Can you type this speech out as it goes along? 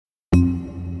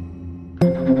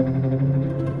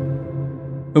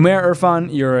Umair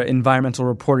Irfan, you're an environmental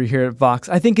reporter here at Vox.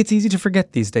 I think it's easy to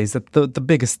forget these days that the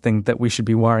biggest thing that we should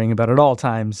be worrying about at all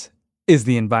times is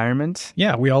the environment.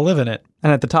 Yeah, we all live in it.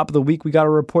 And at the top of the week, we got a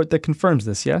report that confirms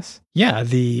this, yes? Yeah,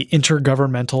 the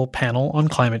Intergovernmental Panel on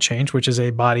Climate Change, which is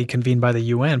a body convened by the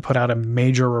UN, put out a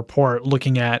major report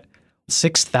looking at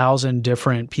 6,000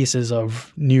 different pieces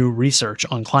of new research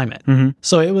on climate. Mm-hmm.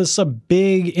 So it was a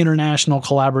big international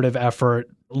collaborative effort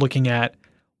looking at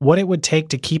what it would take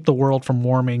to keep the world from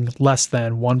warming less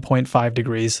than 1.5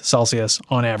 degrees Celsius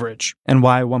on average. And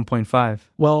why 1.5?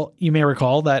 Well, you may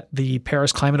recall that the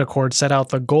Paris Climate Accord set out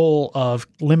the goal of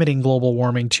limiting global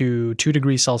warming to 2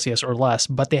 degrees Celsius or less,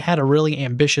 but they had a really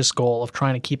ambitious goal of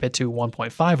trying to keep it to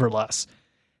 1.5 or less.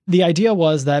 The idea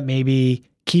was that maybe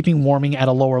keeping warming at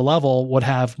a lower level would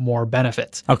have more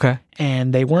benefits. Okay.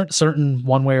 And they weren't certain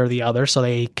one way or the other, so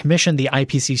they commissioned the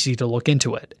IPCC to look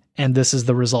into it. And this is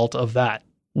the result of that.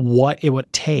 What it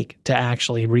would take to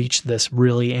actually reach this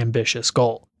really ambitious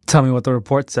goal. Tell me what the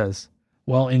report says.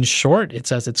 Well, in short, it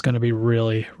says it's going to be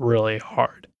really, really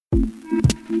hard.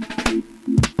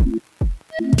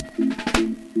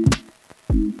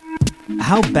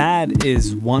 How bad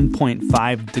is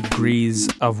 1.5 degrees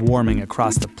of warming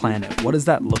across the planet? What does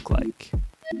that look like?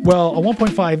 Well, a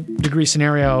 1.5 degree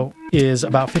scenario is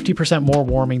about 50% more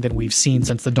warming than we've seen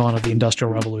since the dawn of the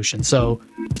Industrial Revolution. So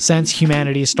since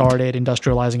humanity started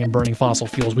industrializing and burning fossil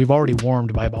fuels, we've already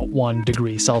warmed by about 1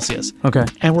 degree Celsius. Okay.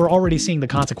 And we're already seeing the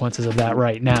consequences of that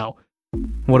right now.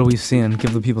 What are we seeing?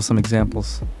 Give the people some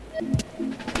examples.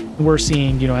 We're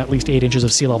seeing, at least 8 inches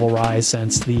of sea level rise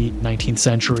since the 19th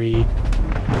century.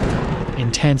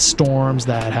 Intense storms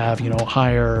that have,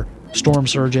 higher storm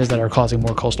surges that are causing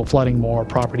more coastal flooding, more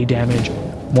property damage,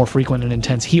 more frequent and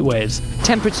intense heat waves.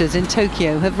 Temperatures in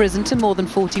Tokyo have risen to more than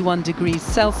 41 degrees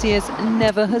Celsius.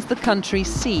 Never has the country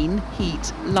seen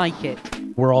heat like it.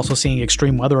 We're also seeing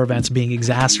extreme weather events being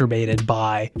exacerbated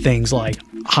by things like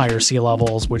higher sea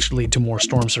levels, which lead to more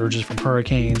storm surges from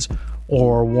hurricanes,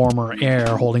 or warmer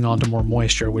air holding on to more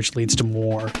moisture, which leads to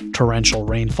more torrential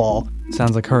rainfall.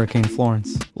 Sounds like Hurricane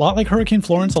Florence. A lot like Hurricane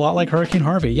Florence, a lot like Hurricane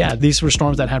Harvey. Yeah, these were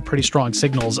storms that had pretty strong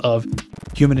signals of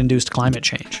human-induced climate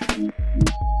change.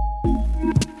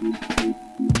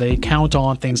 They count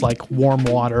on things like warm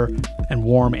water and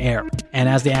warm air. And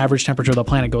as the average temperature of the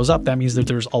planet goes up, that means that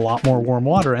there's a lot more warm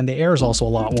water, and the air is also a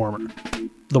lot warmer.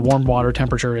 The warm water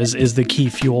temperature is the key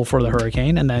fuel for the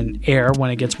hurricane, and then air,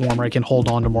 when it gets warmer, it can hold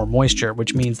on to more moisture,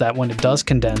 which means that when it does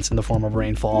condense in the form of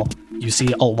rainfall, you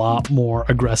see a lot more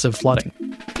aggressive flooding.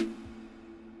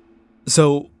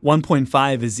 So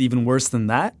 1.5 is even worse than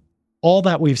that? All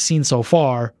that we've seen so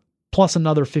far, plus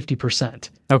another 50%.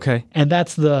 Okay. And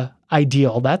that's the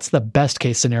ideal. That's the best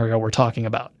case scenario we're talking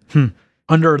about.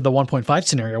 Under the 1.5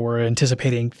 scenario, we're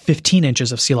anticipating 15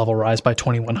 inches of sea level rise by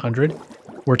 2100.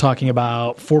 We're talking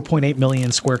about 4.8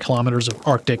 million square kilometers of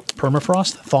Arctic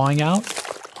permafrost thawing out.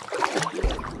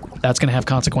 That's going to have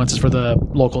consequences for the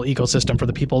local ecosystem, for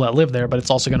the people that live there, but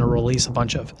it's also going to release a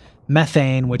bunch of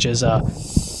methane, which is a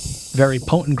very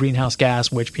potent greenhouse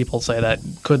gas, which people say that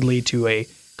could lead to a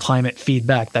climate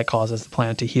feedback that causes the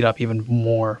planet to heat up even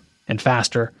more and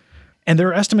faster. And there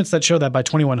are estimates that show that by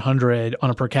 2100,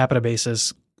 on a per capita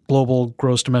basis, global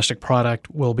gross domestic product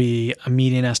will be a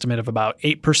median estimate of about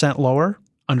 8% lower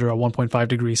under a 1.5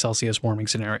 degrees Celsius warming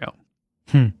scenario.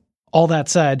 All that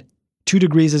said, 2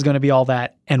 degrees is going to be all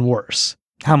that and worse.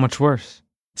 How much worse?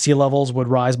 Sea levels would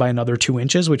rise by another 2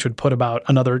 inches, which would put about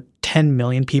another 10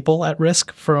 million people at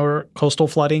risk for coastal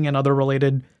flooding and other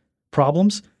related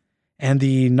problems. And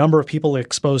the number of people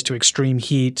exposed to extreme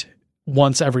heat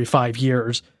once every 5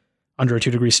 years under a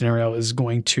 2 degree scenario is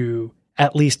going to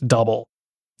at least double.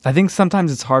 I think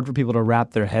sometimes it's hard for people to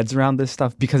wrap their heads around this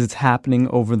stuff because it's happening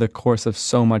over the course of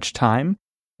so much time.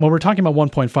 When we're talking about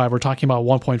 1.5, we're talking about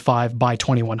 1.5 by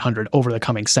 2100 over the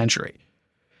coming century.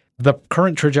 The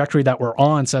current trajectory that we're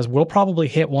on says we'll probably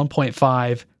hit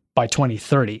 1.5 by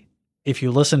 2030. If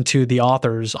you listen to the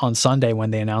authors on Sunday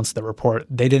when they announced the report,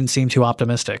 they didn't seem too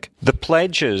optimistic. The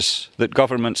pledges that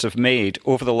governments have made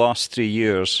over the last 3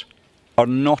 years are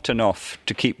not enough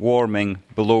to keep warming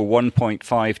below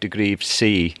 1.5 degrees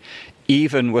C,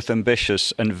 even with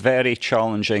ambitious and very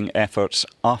challenging efforts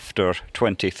after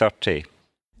 2030.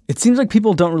 It seems like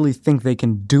people don't really think they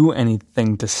can do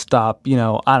anything to stop,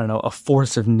 a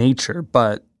force of nature,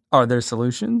 but are there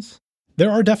solutions? There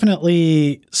are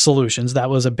definitely solutions. That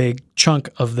was a big chunk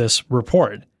of this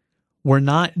report. We're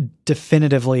not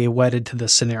definitively wedded to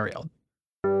this scenario.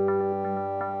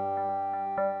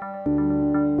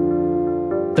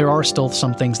 there are still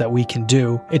some things that we can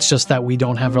do. It's just that we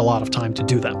don't have a lot of time to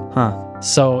do them.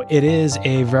 So it is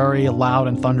a very loud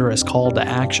and thunderous call to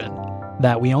action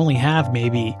that we only have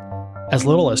maybe as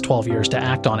little as 12 years to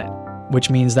act on it, which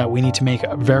means that we need to make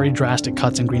very drastic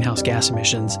cuts in greenhouse gas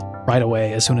emissions right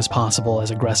away, as soon as possible, as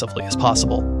aggressively as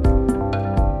possible.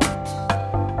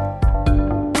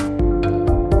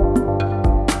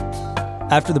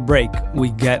 After the break,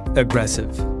 we get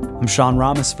aggressive. I'm Sean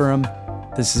Rameswaram.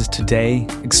 This is Today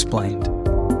Explained.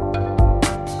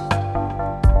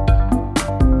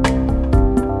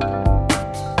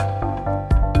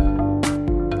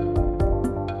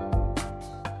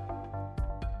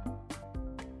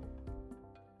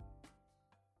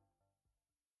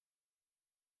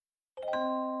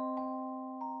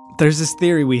 There's this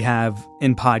theory we have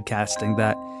in podcasting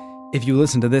that if you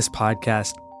listen to this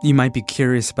podcast, you might be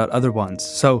curious about other ones.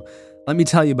 So let me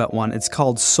tell you about one. It's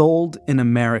called Sold in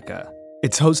America.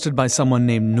 It's hosted by someone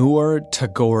named Noor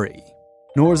Tagouri.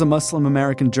 Noor is a Muslim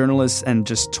American journalist and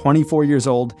just 24 years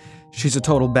old. She's a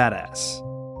total badass.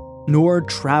 Noor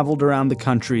traveled around the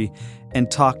country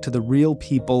and talked to the real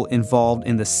people involved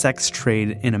in the sex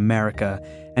trade in America,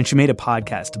 and she made a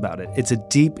podcast about it. It's a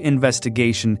deep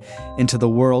investigation into the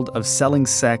world of selling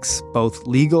sex, both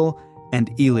legal and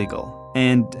illegal,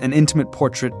 and an intimate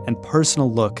portrait and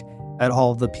personal look at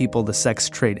all of the people the sex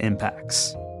trade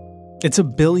impacts. It's a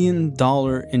 $1 billion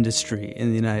industry in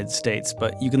the United States,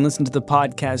 but you can listen to the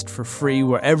podcast for free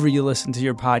wherever you listen to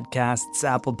your podcasts,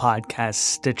 Apple Podcasts,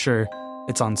 Stitcher.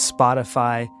 It's on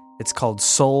Spotify. It's called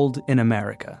Sold in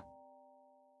America.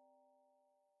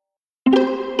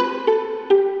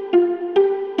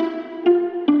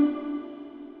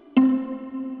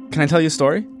 Can I tell you a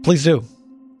story? Please do.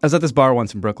 I was at this bar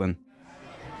once in Brooklyn.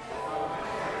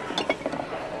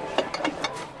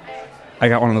 I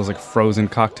got one of those frozen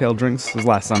cocktail drinks. It was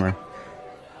last summer.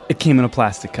 It came in a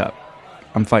plastic cup.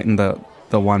 I'm fighting the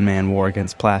one-man war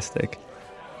against plastic.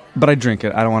 But I drink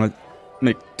it. I don't want to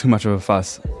make too much of a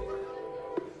fuss.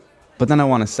 But then I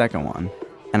want a second one.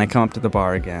 And I come up to the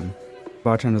bar again. The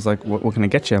bartender's like, what can I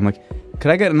get you? I'm like, could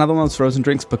I get another one of those frozen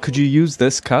drinks, but could you use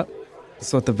this cup?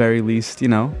 So at the very least,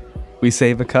 we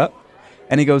save a cup.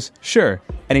 And he goes, sure.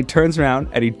 And he turns around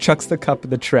and he chucks the cup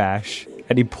in the trash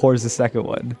and he pours the second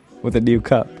one with a new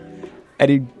cup.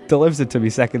 And he delivers it to me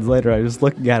seconds later. I was just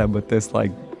looking at him with this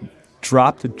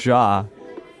dropped jaw.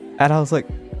 And I was like,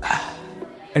 ah.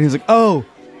 And he was like, oh,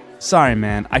 sorry,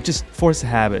 man. I just force a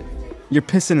habit. You're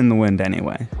pissing in the wind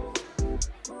anyway.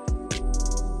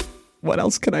 What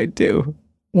else can I do?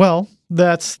 Well,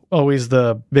 that's always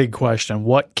the big question.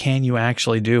 What can you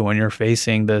actually do when you're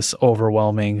facing this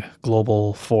overwhelming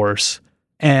global force?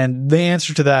 And the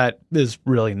answer to that is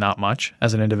really not much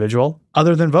as an individual,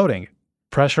 other than voting,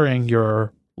 pressuring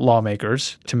your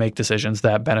lawmakers to make decisions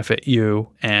that benefit you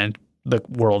and the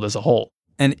world as a whole.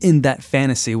 And in that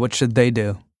fantasy, what should they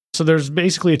do? So there's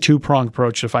basically a two-pronged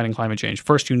approach to fighting climate change.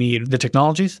 First, you need the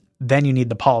technologies, then you need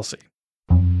the policy.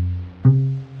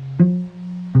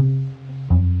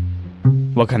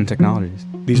 What kind of technologies?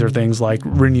 These are things like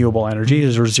renewable energy.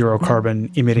 These are zero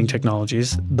carbon emitting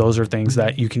technologies. Those are things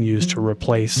that you can use to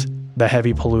replace the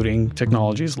heavy polluting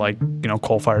technologies like,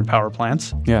 coal-fired power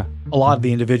plants. Yeah. A lot of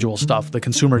the individual stuff, the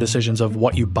consumer decisions of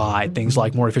what you buy, things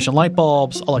like more efficient light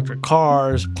bulbs, electric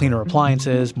cars, cleaner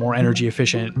appliances, more energy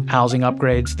efficient housing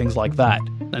upgrades, things like that.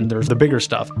 And there's the bigger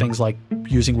stuff, things like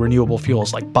using renewable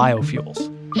fuels like biofuels.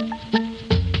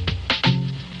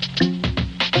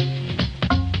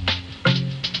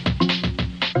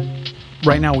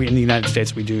 Right now, in the United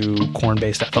States, we do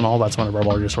corn-based ethanol. That's one of our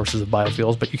largest sources of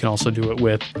biofuels, but you can also do it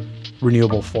with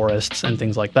renewable forests and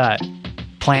things like that.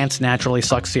 Plants naturally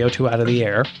suck CO2 out of the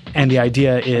air, and the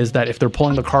idea is that if they're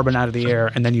pulling the carbon out of the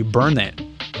air and then you burn it,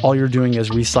 all you're doing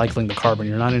is recycling the carbon.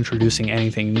 You're not introducing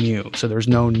anything new, so there's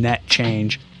no net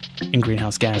change in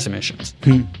greenhouse gas emissions.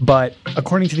 But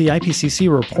according to the IPCC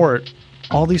report,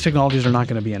 all these technologies are not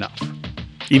going to be enough.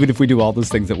 Even if we do all those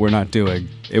things that we're not doing,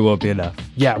 it won't be enough.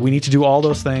 Yeah, we need to do all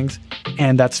those things,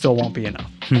 and that still won't be enough.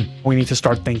 We need to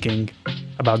start thinking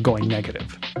about going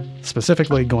negative,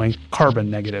 specifically going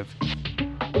carbon negative.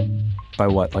 By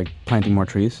what, like planting more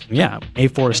trees? Yeah,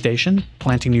 afforestation,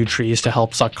 planting new trees to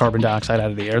help suck carbon dioxide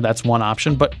out of the air, that's one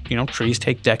option. But, trees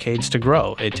take decades to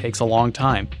grow. It takes a long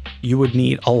time. You would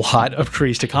need a lot of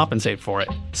trees to compensate for it.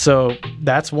 So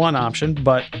that's one option,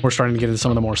 but we're starting to get into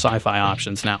some of the more sci-fi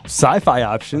options now. Sci-fi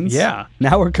options? Yeah.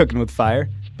 Now we're cooking with fire,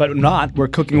 but not. We're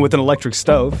cooking with an electric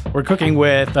stove. We're cooking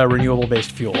with a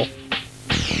renewable-based fuel.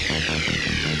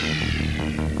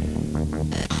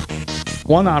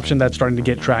 One option that's starting to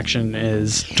get traction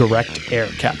is direct air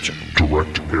capture.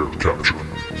 Direct air capture.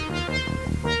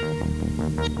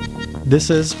 This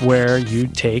is where you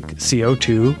take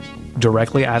CO2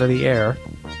 directly out of the air,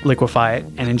 liquefy it,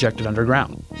 and inject it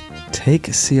underground. Take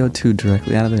CO2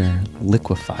 directly out of the air,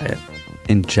 liquefy it,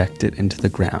 inject it into the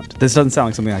ground. This doesn't sound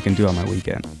like something I can do on my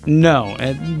weekend. No,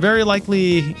 and very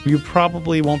likely you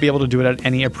probably won't be able to do it at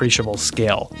any appreciable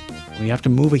scale. You have to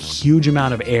move a huge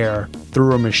amount of air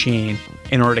through a machine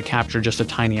in order to capture just a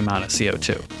tiny amount of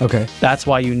CO2. Okay. That's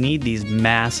why you need these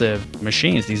massive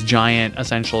machines, these giant,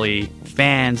 essentially,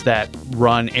 fans that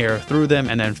run air through them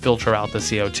and then filter out the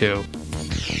CO2.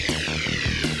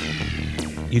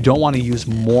 You don't want to use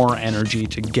more energy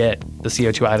to get the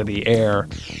CO2 out of the air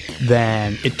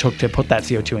than it took to put that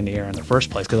CO2 in the air in the first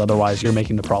place, because otherwise you're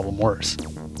making the problem worse.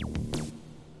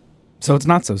 So it's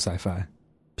not so sci-fi.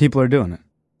 People are doing it.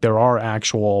 There are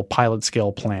actual pilot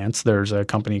scale plants. There's a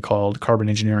company called Carbon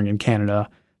Engineering in Canada.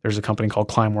 There's a company called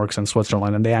Climeworks in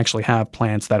Switzerland, and they actually have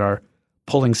plants that are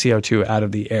pulling CO2 out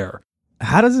of the air.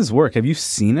 How does this work? Have you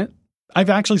seen it? I've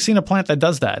actually seen a plant that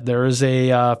does that. There is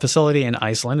a facility in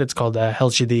Iceland. It's called the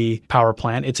Helgidi Power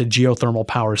Plant. It's a geothermal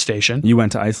power station. You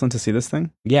went to Iceland to see this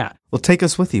thing? Yeah. Well, take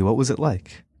us with you. What was it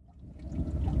like?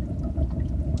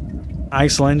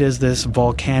 Iceland is this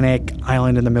volcanic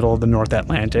island in the middle of the North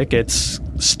Atlantic. It's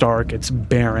stark, it's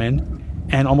barren,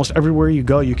 and almost everywhere you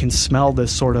go, you can smell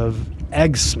this sort of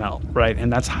egg smell, right?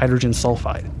 And that's hydrogen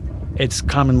sulfide. It's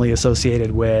commonly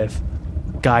associated with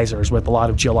geysers, with a lot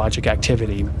of geologic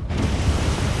activity.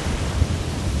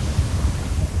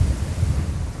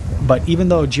 But even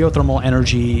though geothermal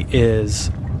energy is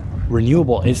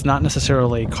renewable, it's not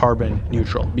necessarily carbon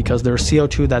neutral, because there's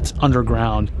CO2 that's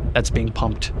underground that's being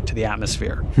pumped to the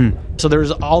atmosphere. So there's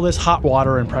all this hot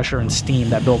water and pressure and steam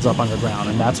that builds up underground,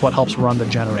 and that's what helps run the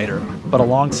generator. But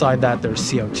alongside that, there's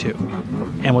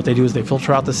CO2. And what they do is they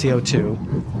filter out the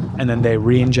CO2, and then they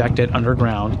re-inject it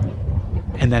underground,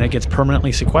 and then it gets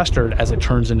permanently sequestered as it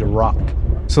turns into rock.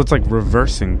 So it's like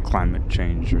reversing climate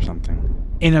change or something.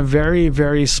 In a very,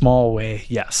 very small way,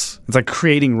 yes. It's like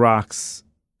creating rocks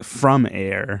from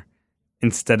air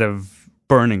instead of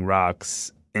burning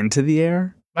rocks into the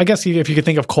air. I guess if you could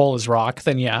think of coal as rock,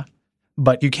 then yeah.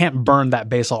 But you can't burn that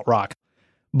basalt rock.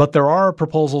 But there are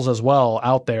proposals as well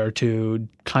out there to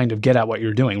kind of get at what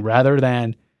you're doing. Rather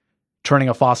than turning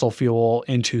a fossil fuel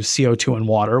into CO2 and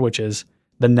water, which is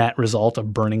the net result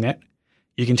of burning it,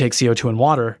 you can take CO2 and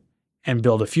water and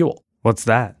build a fuel. What's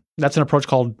that? That's an approach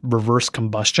called reverse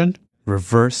combustion.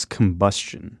 Reverse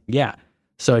combustion. Yeah.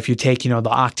 So if you take, the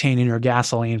octane in your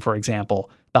gasoline, for example,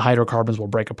 the hydrocarbons will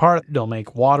break apart. They'll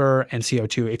make water and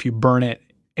CO2 if you burn it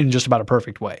in just about a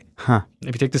perfect way. Huh.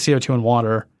 If you take the CO2 and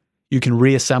water, you can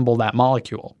reassemble that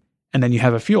molecule, and then you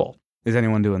have a fuel. Is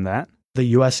anyone doing that? The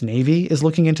U.S. Navy is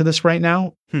looking into this right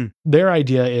now. Their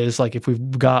idea is, like, if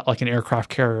we've got like an aircraft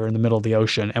carrier in the middle of the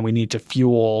ocean and we need to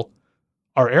fuel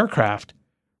our aircraft,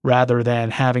 rather than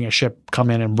having a ship come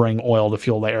in and bring oil to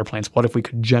fuel the airplanes, what if we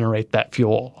could generate that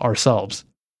fuel ourselves?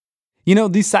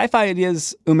 These sci-fi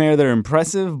ideas, Umair, they're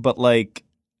impressive, but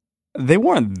they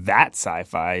weren't that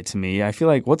sci-fi to me. I feel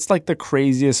like, what's the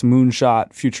craziest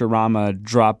moonshot Futurama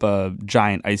drop a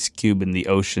giant ice cube in the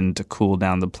ocean to cool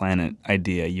down the planet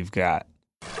idea you've got?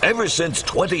 Ever since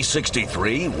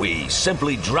 2063, we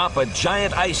simply drop a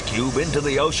giant ice cube into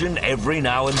the ocean every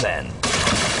now and then.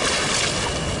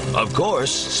 Of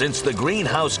course, since the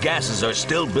greenhouse gases are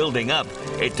still building up,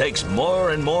 it takes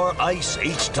more and more ice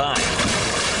each time.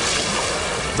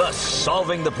 Thus,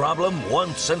 solving the problem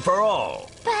once and for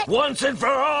all. Once and for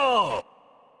all!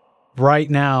 Right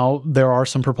now, there are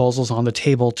some proposals on the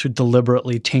table to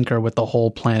deliberately tinker with the whole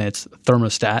planet's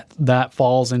thermostat. That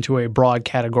falls into a broad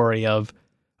category of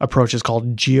approaches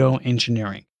called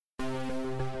geoengineering.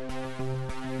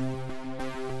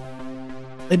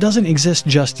 It doesn't exist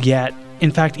just yet. In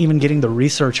fact, even getting the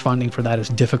research funding for that is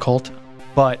difficult,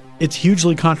 but it's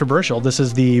hugely controversial. This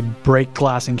is the break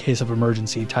glass in case of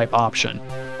emergency type option.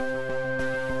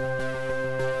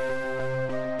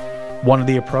 One of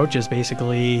the approaches is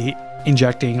basically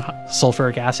injecting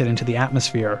sulfuric acid into the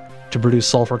atmosphere to produce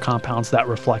sulfur compounds that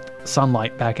reflect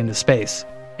sunlight back into space.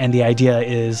 And the idea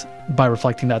is, by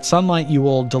reflecting that sunlight, you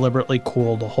will deliberately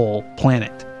cool the whole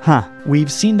planet.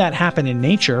 We've seen that happen in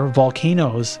nature.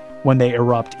 Volcanoes, when they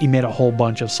erupt, emit a whole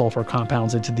bunch of sulfur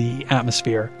compounds into the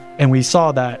atmosphere. And we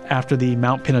saw that after the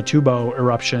Mount Pinatubo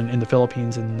eruption in the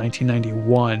Philippines in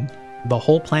 1991, the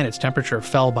whole planet's temperature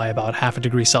fell by about 0.5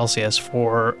 degrees Celsius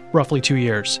for roughly 2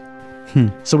 years.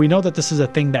 So we know that this is a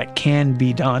thing that can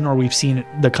be done, or we've seen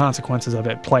the consequences of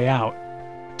it play out.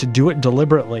 To do it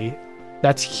deliberately,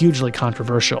 that's hugely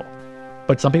controversial.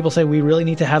 But some people say we really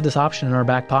need to have this option in our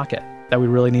back pocket, that we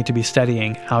really need to be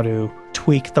studying how to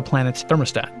tweak the planet's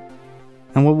thermostat.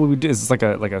 And what would we do? Is this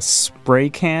like a spray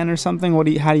can or something?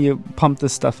 How do you pump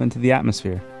this stuff into the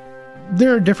atmosphere?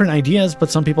 There are different ideas, but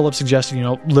some people have suggested,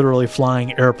 literally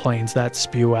flying airplanes that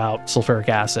spew out sulfuric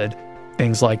acid,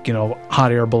 things like,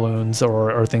 hot air balloons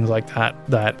or things like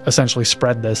that essentially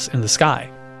spread this in the sky.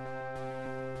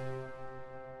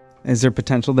 Is there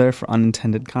potential there for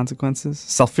unintended consequences?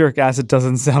 Sulfuric acid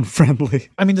doesn't sound friendly.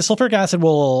 I mean, the sulfuric acid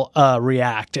will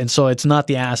react, and so it's not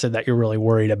the acid that you're really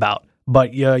worried about.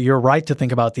 But you're right to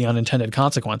think about the unintended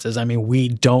consequences. I mean, we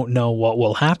don't know what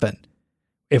will happen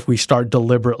if we start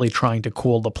deliberately trying to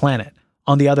cool the planet.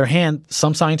 On the other hand,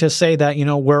 some scientists say that,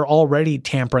 we're already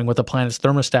tampering with the planet's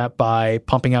thermostat by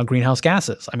pumping out greenhouse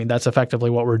gases. I mean, that's effectively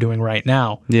what we're doing right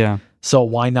now. Yeah. So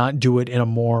why not do it in a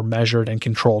more measured and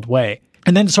controlled way?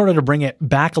 And then sort of to bring it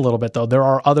back a little bit, though, there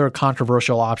are other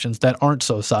controversial options that aren't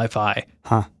so sci-fi.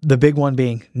 The big one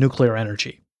being nuclear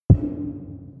energy.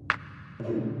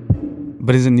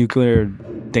 But isn't nuclear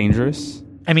dangerous?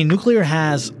 I mean, nuclear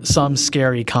has some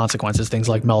scary consequences, things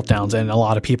like meltdowns, and a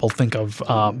lot of people think of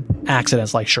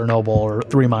accidents like Chernobyl or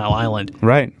 3 Mile Island.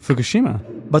 Right, Fukushima.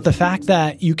 But the fact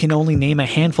that you can only name a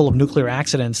handful of nuclear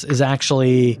accidents is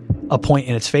actually a point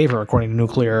in its favor, according to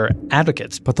nuclear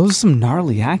advocates. But those are some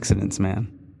gnarly accidents,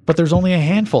 man. But there's only a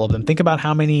handful of them. Think about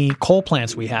how many coal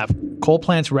plants we have. Coal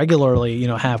plants regularly,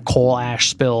 have coal ash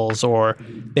spills, or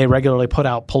they regularly put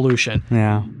out pollution.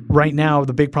 Yeah. Right now,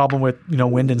 the big problem with,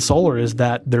 wind and solar is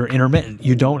that they're intermittent.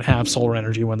 You don't have solar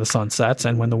energy when the sun sets,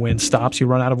 and when the wind stops, you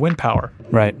run out of wind power.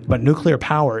 Right. But nuclear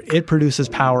power, it produces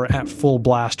power at full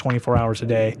blast 24 hours a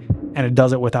day, and it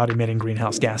does it without emitting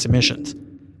greenhouse gas emissions.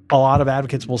 A lot of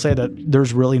advocates will say that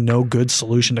there's really no good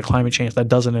solution to climate change that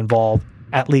doesn't involve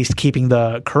at least keeping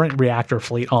the current reactor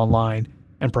fleet online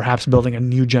and perhaps building a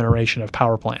new generation of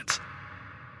power plants.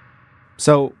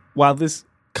 So while this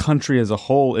country as a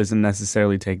whole isn't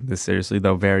necessarily taking this seriously,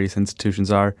 though various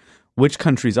institutions are, which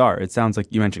countries are? It sounds like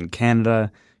you mentioned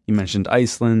Canada, you mentioned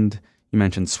Iceland, you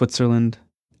mentioned Switzerland.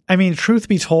 I mean, truth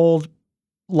be told,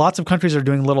 lots of countries are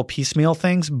doing little piecemeal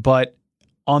things, but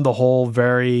on the whole,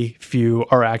 very few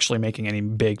are actually making any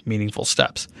big, meaningful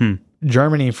steps.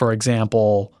 Germany, for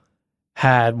example,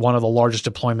 had one of the largest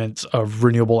deployments of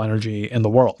renewable energy in the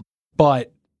world,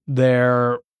 but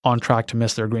they're on track to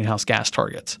miss their greenhouse gas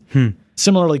targets.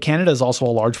 Similarly, Canada is also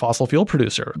a large fossil fuel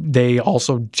producer. They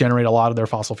also generate a lot of their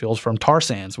fossil fuels from tar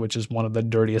sands, which is one of the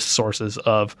dirtiest sources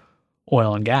of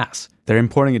oil and gas. They're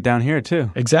importing it down here too.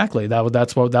 Exactly. That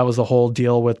was the whole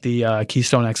deal with the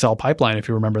Keystone XL pipeline, if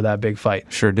you remember that big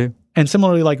fight. Sure do. And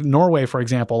similarly, like Norway, for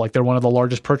example, like they're one of the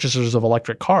largest purchasers of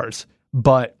electric cars,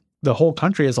 but the whole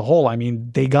country as a whole, I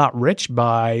mean, they got rich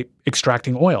by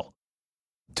extracting oil.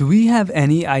 Do we have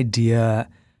any idea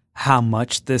how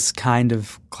much this kind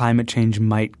of climate change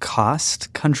might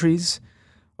cost countries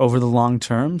over the long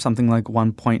term? Something like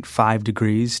 1.5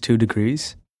 degrees, 2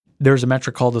 degrees? There's a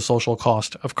metric called the social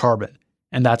cost of carbon,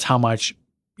 and that's how much,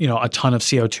 a ton of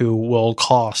CO2 will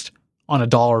cost on a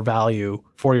dollar value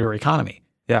for your economy.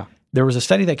 Yeah. There was a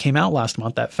study that came out last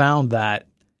month that found that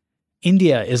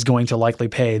India is going to likely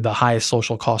pay the highest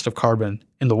social cost of carbon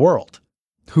in the world.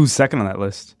 Who's second on that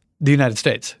list? The United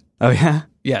States. Oh, yeah?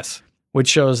 Yes. Which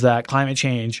shows that climate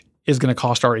change is going to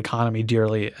cost our economy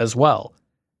dearly as well.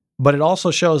 But it also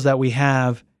shows that we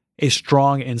have a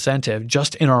strong incentive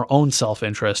just in our own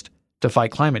self-interest to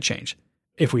fight climate change.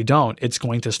 If we don't, it's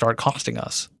going to start costing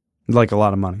us. Like a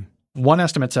lot of money. One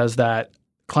estimate says that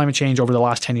climate change over the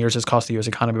last 10 years has cost the U.S.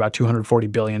 economy about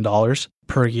 $240 billion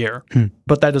per year.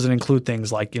 But that doesn't include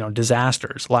things like,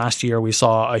 disasters. Last year, we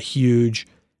saw a huge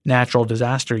natural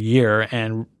disaster year,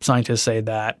 and scientists say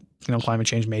that, climate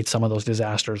change made some of those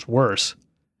disasters worse.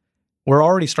 We're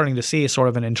already starting to see sort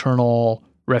of an internal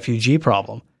refugee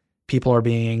problem. People are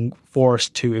being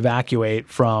forced to evacuate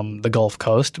from the Gulf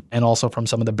Coast and also from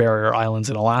some of the barrier islands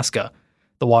in Alaska.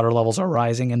 The water levels are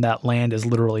rising and that land is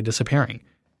literally disappearing.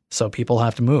 So people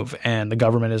have to move, and the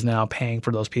government is now paying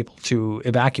for those people to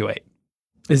evacuate.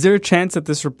 Is there a chance that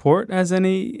this report has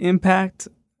any impact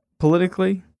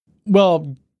politically?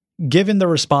 Well, given the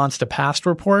response to past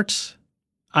reports,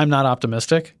 I'm not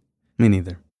optimistic. Me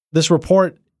neither. This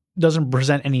report doesn't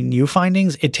present any new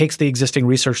findings. It takes the existing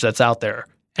research that's out there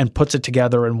and puts it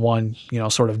together in one,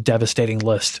 sort of devastating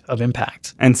list of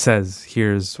impacts. And says,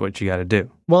 here's what you got to do.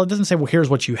 Well, it doesn't say, well, here's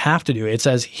what you have to do. It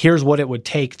says, here's what it would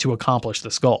take to accomplish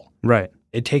this goal. Right.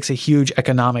 It takes a huge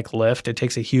economic lift. It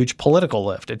takes a huge political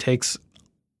lift. It takes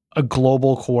a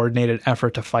global coordinated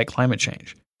effort to fight climate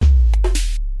change.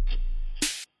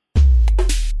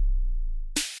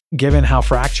 Given how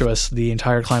fractious the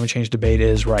entire climate change debate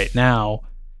is right now,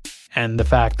 and the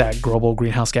fact that global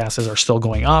greenhouse gases are still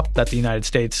going up, that the United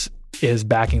States is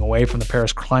backing away from the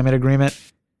Paris Climate Agreement,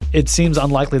 it seems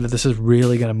unlikely that this is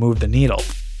really going to move the needle.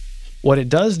 What it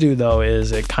does do, though,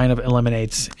 is it kind of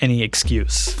eliminates any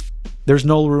excuse. There's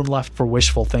no room left for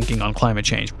wishful thinking on climate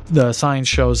change. The science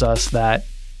shows us that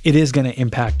it is going to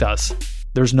impact us.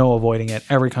 There's no avoiding it.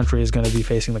 Every country is going to be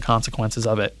facing the consequences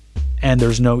of it. And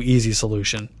there's no easy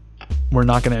solution. We're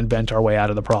not going to invent our way out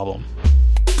of the problem.